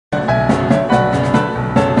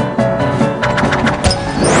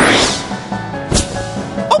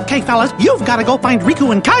Anyway, fellas, you've got to go find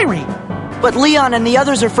Riku and Kairi. But Leon and the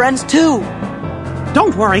others are friends too.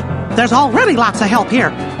 Don't worry, there's already lots of help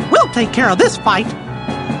here. We'll take care of this fight.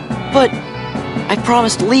 But I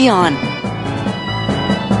promised Leon.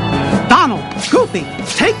 Donald, Goofy,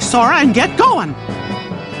 take Sora and get going.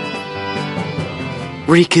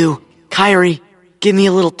 Riku, Kairi, give me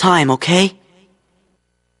a little time, okay?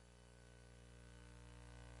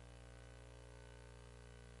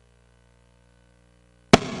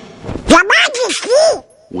 Your Majesty!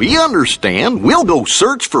 We understand. We'll go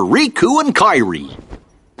search for Riku and Kairi.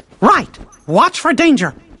 Right. Watch for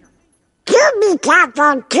danger. You be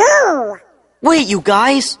careful too! Wait, you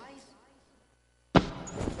guys!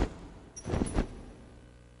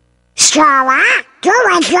 Sora, do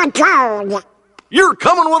as you're told. You're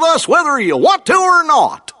coming with us whether you want to or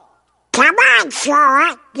not. Come on,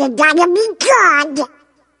 Sora. You gotta be good.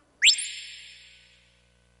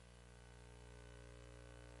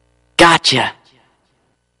 Gotcha.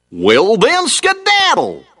 Well then,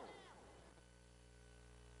 skedaddle.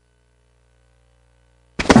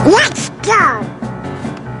 Let's go.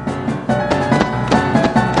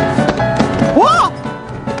 Whoa!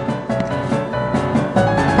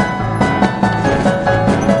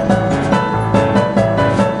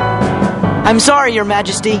 I'm sorry, Your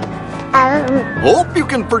Majesty. Hope you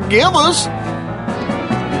can forgive us.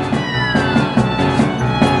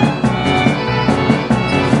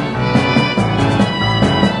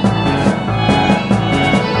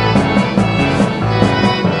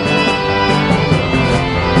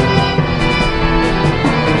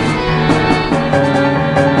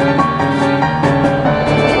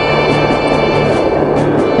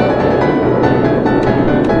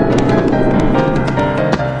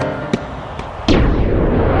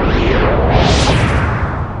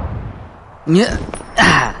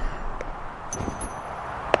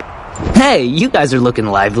 Hey, you guys are looking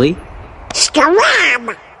lively.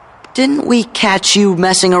 Scram! Didn't we catch you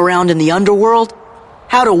messing around in the underworld?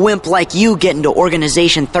 How'd a wimp like you get into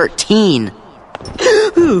Organization 13?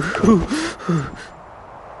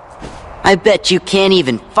 I bet you can't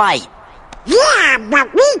even fight. Yeah,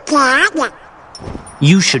 but we can.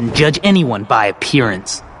 You shouldn't judge anyone by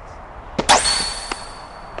appearance.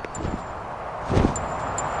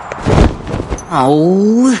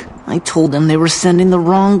 Oh, I told them they were sending the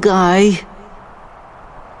wrong guy.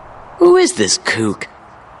 Who is this kook?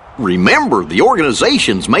 Remember, the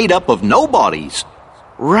organization's made up of nobodies.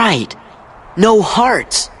 Right. No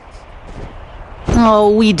hearts.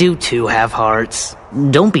 Oh, we do too have hearts.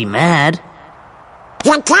 Don't be mad.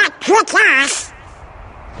 You can't trick us.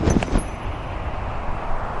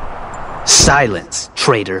 Silence,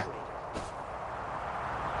 traitor.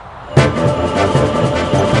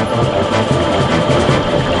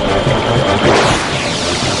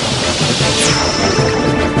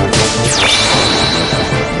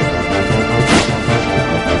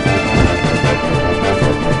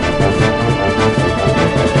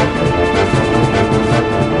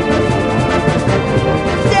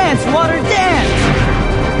 Dance, water, dance!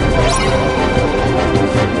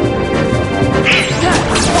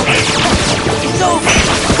 It's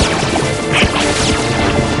over!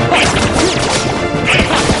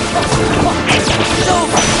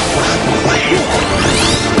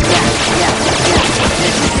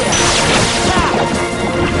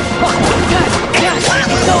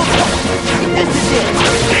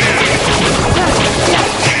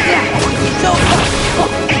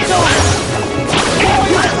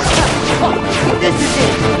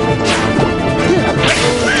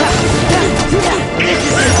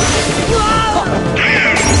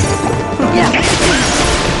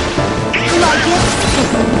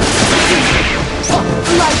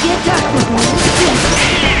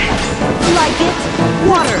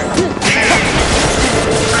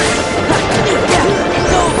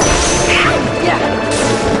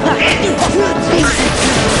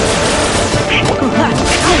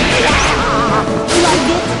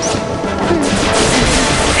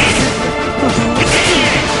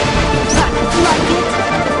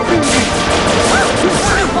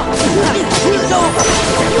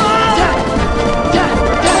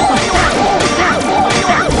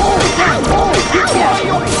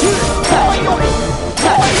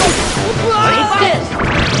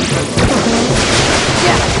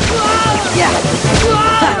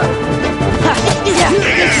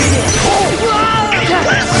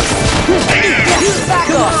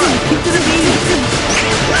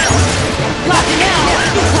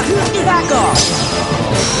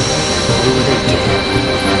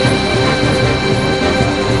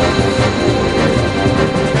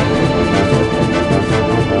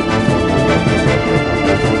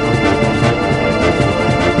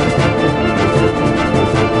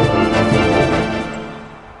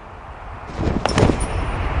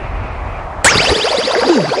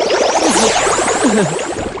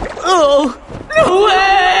 Oh, no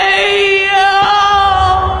way!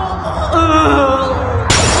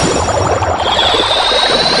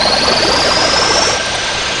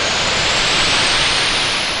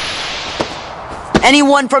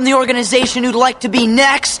 Anyone from the organization who'd like to be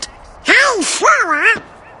next? Hey, Flora.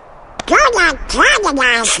 Gonna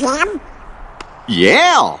canonize him.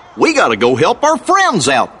 Yeah, we gotta go help our friends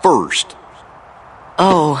out first.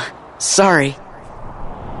 Oh, sorry.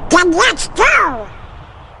 Then let's go.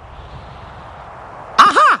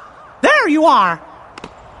 Aha! There you are!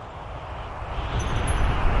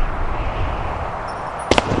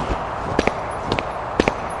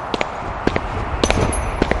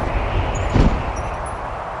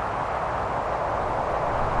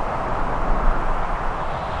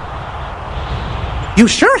 You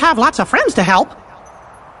sure have lots of friends to help.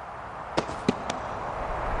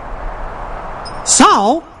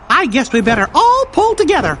 So, I guess we better all pull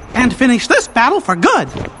together and finish this battle for good.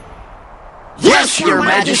 Yes, Your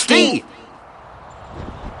Majesty!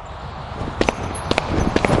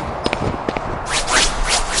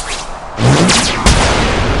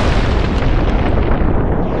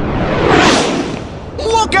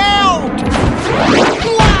 Look out!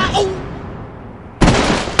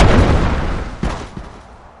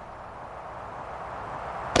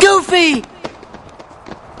 Goofy!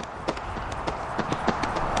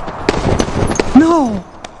 No.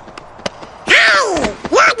 Hey,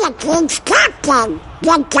 you're the king's captain.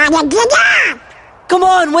 You gotta get up. Come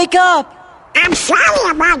on, wake up! I'm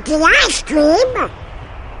sorry about the ice cream.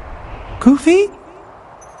 Goofy?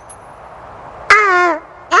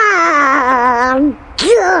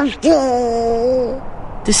 Goofy.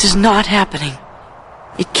 This is not happening.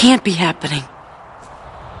 It can't be happening.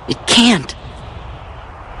 It can't.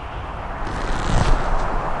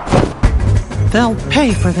 They'll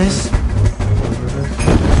pay for this.